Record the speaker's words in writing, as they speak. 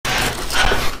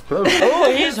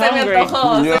Oh, he's hungry.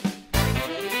 Yeah.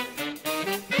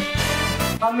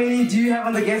 How many do you have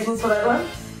on the guest list for that one?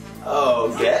 Oh,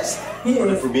 guest? Yes. For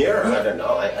the premiere? I don't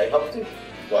know. I hope to.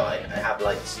 Well, I have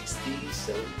like 60,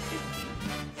 70, 50.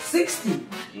 60?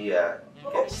 Yeah,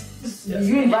 guests. Yeah.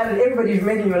 You invited everybody you've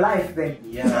met in your life then?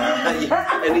 Yeah,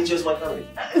 yeah. And it's just my family.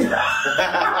 5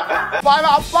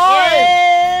 out of 5!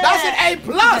 Yeah. That's an A+!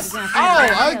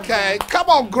 Oh, okay. Come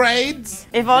on, grades!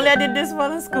 If only I did this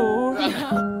one in school.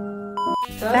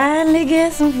 Finally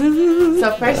get some food.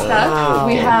 So first up,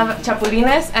 we have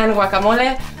chapulines and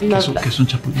guacamole. ¿Qué son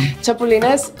chapulines?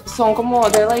 Chapulines son como,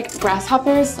 they're like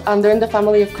grasshoppers. They're in the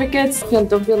family of crickets.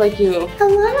 Don't feel like you.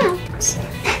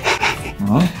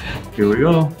 Well, here we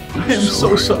go. I am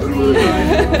so sorry.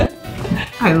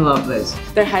 I love this.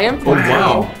 They're high in Oh, protein.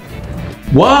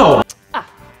 wow.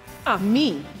 Wow.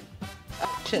 Me.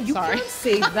 Shit, You sorry. can't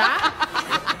say that.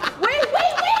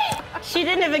 Wait. She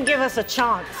didn't even give us a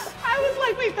chance. I was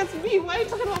like, wait, that's me. Why are you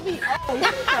talking about me?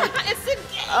 It's a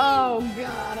game. Oh,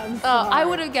 God, I'm sorry. I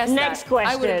would have guessed Next that.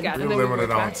 question. I would have guessed. We're And then we limited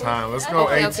work on backwards. time. Let's go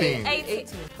 18. 18.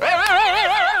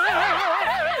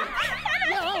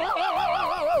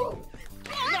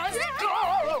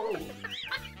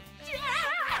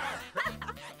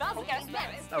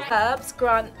 Herbs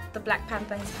grant the Black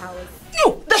Panther his powers.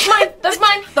 No, that's mine. That's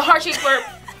mine. The heart-shaped bird.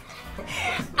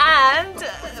 And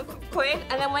point.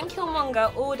 And then when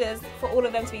Killmonger orders for all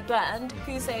of them to be burned,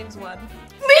 who saves one?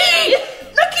 Me,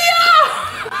 Nakia.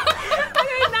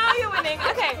 Okay, now you're winning.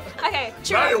 Okay.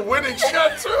 Now you're winning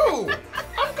shit too!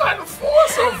 I'm kind of four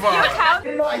so far. I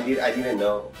didn't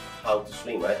know how to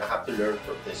swim. I have to learn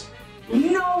from this.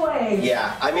 No way!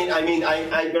 Yeah, I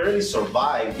barely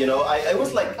survived, you know. I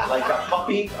was like a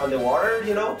puppy on the water,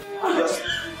 you know. Just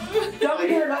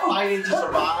fighting to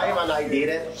survive, and I did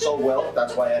it so well.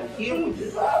 That's why I'm here with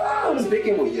you. I'm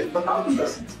speaking with you.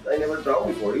 Because I never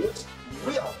drowned before. It was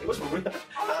real. It was real.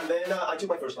 And then I took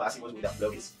my first class. It was with the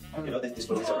floaties. You know, this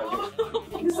floaties around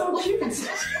you. You're so cute.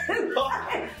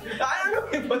 I don't know.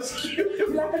 It was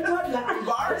cute. Like a toddler.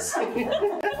 Embarrassing.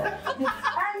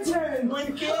 Antern.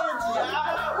 With kids,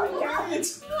 yeah. With kids.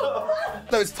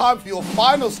 So it's time for your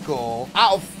final score.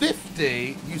 Out of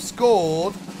 50, you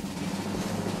scored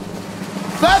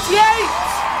 38!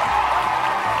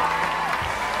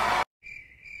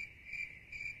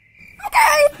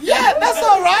 Okay! Yeah, that's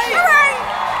alright! Alright!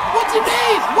 What do you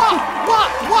mean?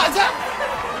 What is that?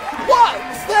 What?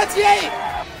 It's 38!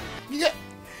 Yeah.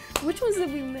 Which ones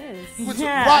did we miss?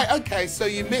 Right, okay, so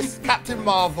you missed Captain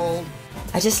Marvel.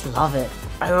 I just love it.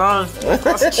 I love the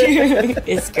costume.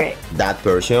 It's great. That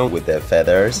version with the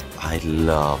feathers, I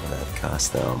love that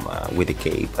costume with the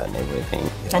cape and everything.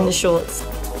 And the shorts.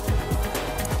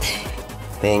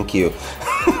 Thank you.